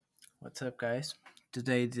What's up, guys?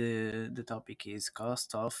 Today, the topic is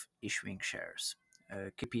cost of issuing shares,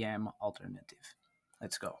 KPM alternative.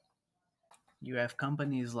 Let's go. You have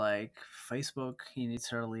companies like Facebook in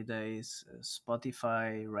its early days,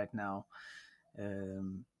 Spotify right now,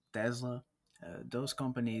 um, Tesla. Those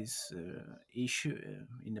companies issue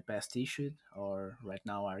in the past issued or right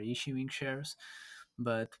now are issuing shares.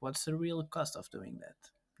 But what's the real cost of doing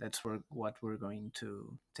that? What we're going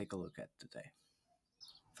to take a look at today.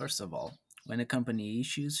 First of all, when a company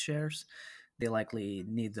issues shares, they likely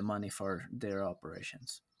need the money for their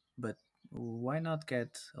operations. But why not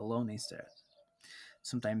get a loan instead?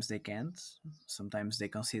 Sometimes they can't, sometimes they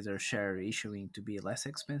consider share issuing to be less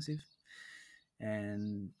expensive.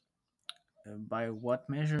 And by what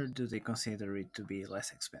measure do they consider it to be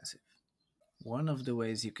less expensive? One of the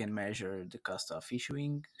ways you can measure the cost of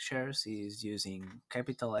issuing shares is using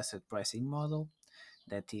capital asset pricing model,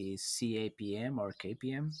 that is CAPM or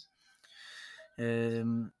KPM.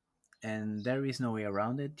 Um, and there is no way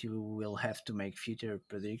around it. You will have to make future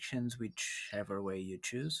predictions, whichever way you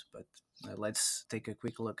choose. But let's take a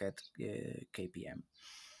quick look at KPM.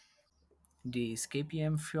 This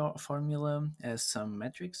KPM formula has some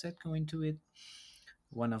metrics that go into it.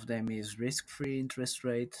 One of them is risk free interest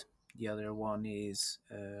rate, the other one is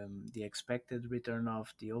the expected return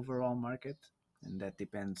of the overall market, and that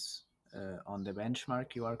depends on the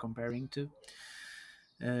benchmark you are comparing to.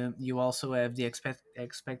 You also have the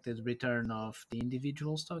expected return of the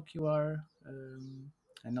individual stock you are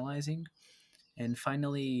analyzing. And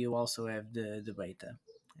finally, you also have the beta.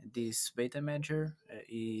 This beta measure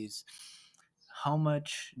is how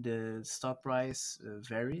much the stock price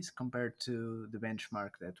varies compared to the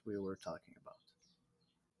benchmark that we were talking about.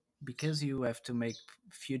 Because you have to make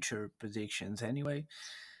future predictions anyway,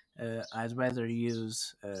 I'd rather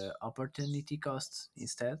use opportunity costs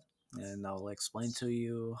instead, and I'll explain to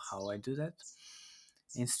you how I do that.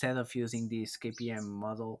 Instead of using this KPM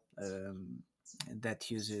model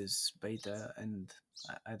that uses beta, and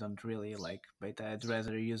I don't really like beta, I'd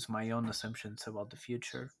rather use my own assumptions about the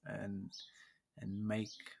future and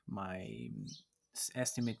make my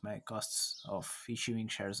estimate my costs of issuing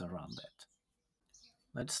shares around that.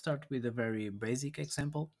 Let's start with a very basic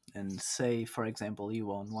example and say, for example,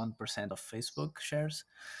 you own 1% of Facebook shares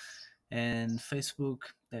and Facebook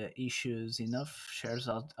issues enough shares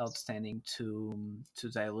outstanding to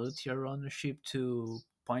dilute your ownership to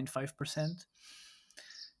 0.5%.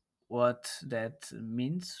 What that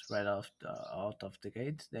means out of the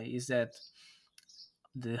gate is that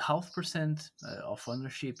the half percent of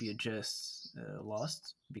ownership you just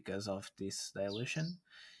lost because of this dilution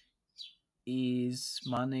is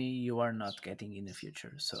money you are not getting in the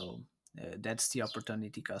future. So that's the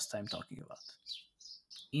opportunity cost I'm talking about.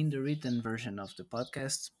 In the written version of the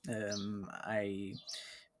podcast, I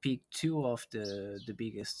picked two of the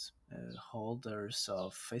biggest holders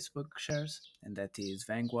of Facebook shares, and that is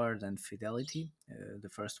Vanguard and Fidelity. The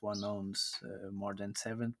first one owns more than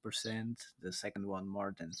 7%, the second one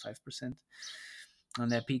more than 5%.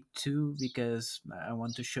 And I picked two because I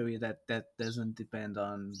want to show you that that doesn't depend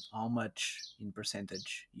on how much in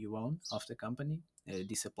percentage you own of the company.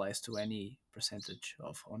 This applies to any percentage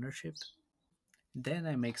of ownership. Then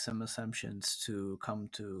I make some assumptions to come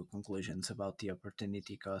to conclusions about the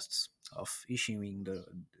opportunity costs of issuing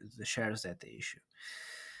the shares that they issue.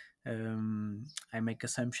 I make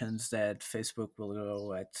assumptions that Facebook will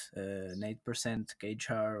grow at an 8%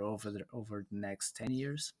 CAGR over the next 10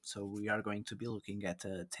 years. So we are going to be looking at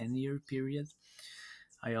a 10-year period.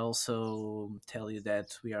 I also tell you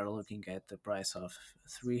that we are looking at the price of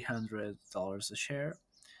 $300 a share.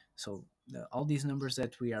 So all these numbers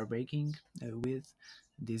that we are breaking with,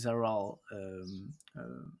 these are all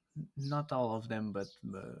not all of them, but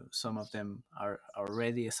some of them are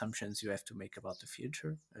already assumptions you have to make about the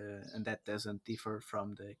future, and that doesn't differ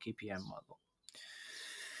from the KPM model.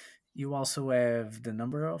 You also have the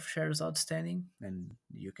number of shares outstanding, and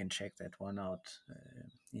you can check that one out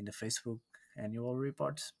in the Facebook annual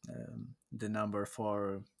report. The number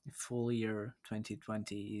for full year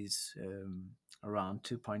 2020 is around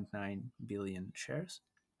 2.9 billion shares.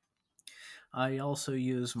 I also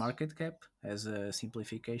use market cap as a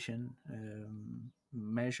simplification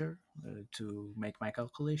measure to make my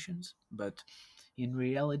calculations, but in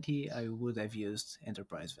reality, I would have used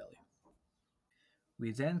enterprise value.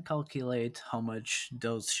 We then calculate how much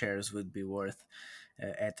those shares would be worth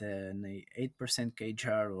at an 8%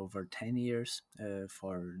 KGR over 10 years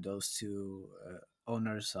for those two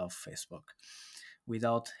owners of Facebook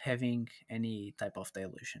without having any type of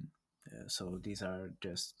dilution. So these are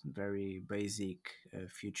just very basic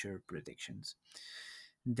future predictions.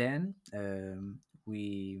 Then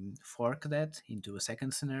we fork that into a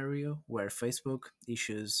second scenario where Facebook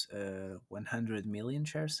issues 100 million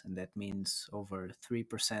shares, and that means over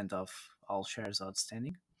 3% of all shares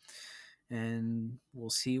outstanding. And we'll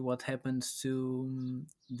see what happens to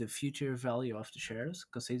the future value of the shares,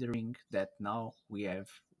 considering that now we have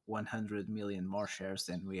 100 million more shares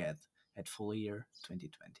than we had at full year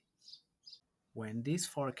 2020. When this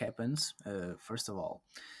fork happens, first of all,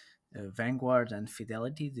 Vanguard and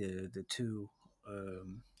Fidelity, the two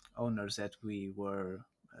um, owners that we were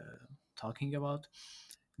talking about,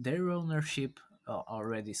 their ownership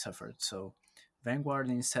already suffered. So Vanguard,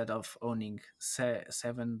 instead of owning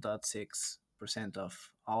 7.6%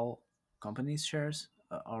 of all companies' shares,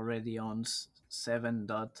 already owns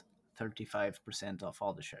 7.35% of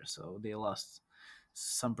all the shares. So they lost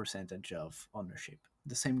some percentage of ownership.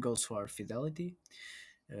 The same goes for Fidelity.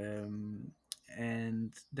 Um,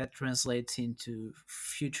 and that translates into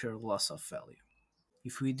future loss of value.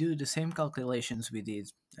 If we do the same calculations we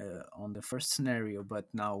did on the first scenario, but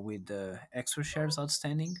now with the extra shares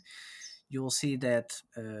outstanding, you will see that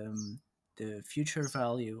the future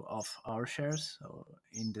value of our shares, so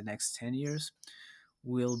in the next 10 years,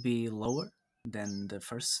 will be lower than the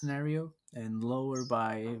first scenario and lower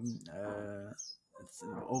by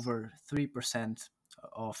over 3%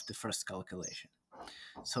 of the first calculation.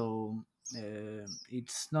 So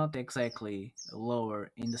it's not exactly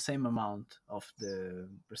lower in the same amount of the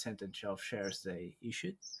percentage of shares they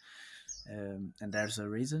issued, and there's a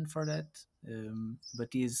reason for that.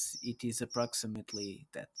 But it is approximately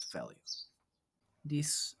that value.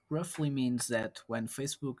 This roughly means that when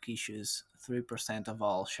Facebook issues 3% of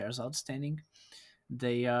all shares outstanding,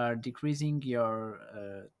 they are decreasing your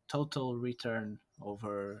total return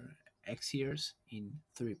over X years in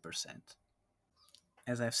 3%.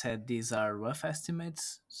 As I've said, these are rough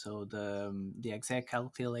estimates, so the exact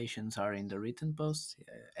calculations are in the written post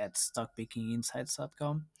at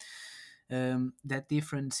stockpickinginsights.com. That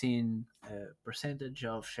difference in percentage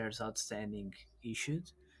of shares outstanding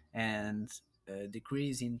issued and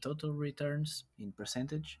decrease in total returns in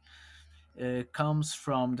percentage comes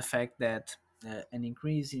from the fact that an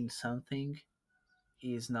increase in something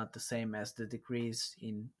is not the same as the decrease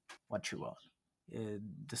in what you own.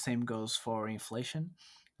 The same goes for inflation.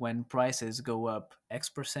 When prices go up X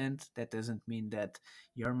percent, that doesn't mean that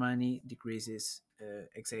your money decreases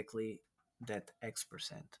exactly that X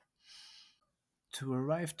percent. To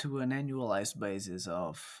arrive to an annualized basis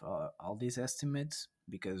of all these estimates,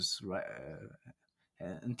 because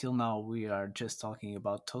until now we are just talking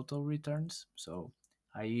about total returns. So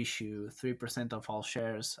I issue 3% of all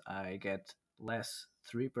shares, I get less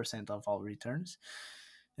 3% of all returns.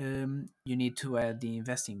 You need to add the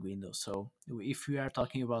investing window. So if we are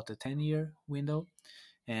talking about a 10-year window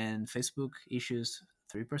and Facebook issues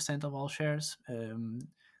 3% of all shares,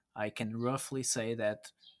 I can roughly say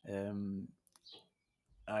that um,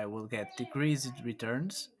 I will get decreased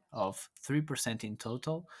returns of 3% in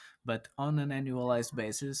total, but on an annualized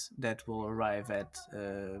basis, that will arrive at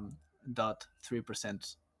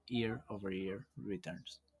 0.3% year over year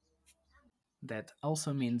returns. That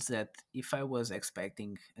also means that if I was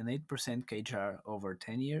expecting an 8% KJAR over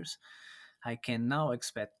 10 years, I can now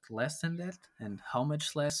expect less than that. And how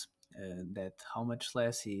much less? How much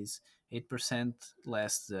less is 8%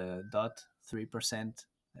 less the 0.3%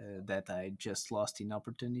 that I just lost in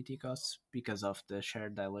opportunity costs because of the share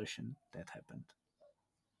dilution that happened.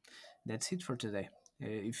 That's it for today.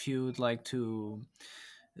 If you would like to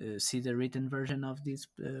see the written version of this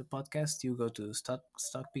podcast, you go to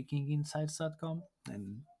stockpickinginsights.com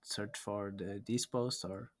and search for this post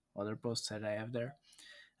or other posts that I have there.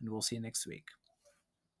 And we'll see you next week.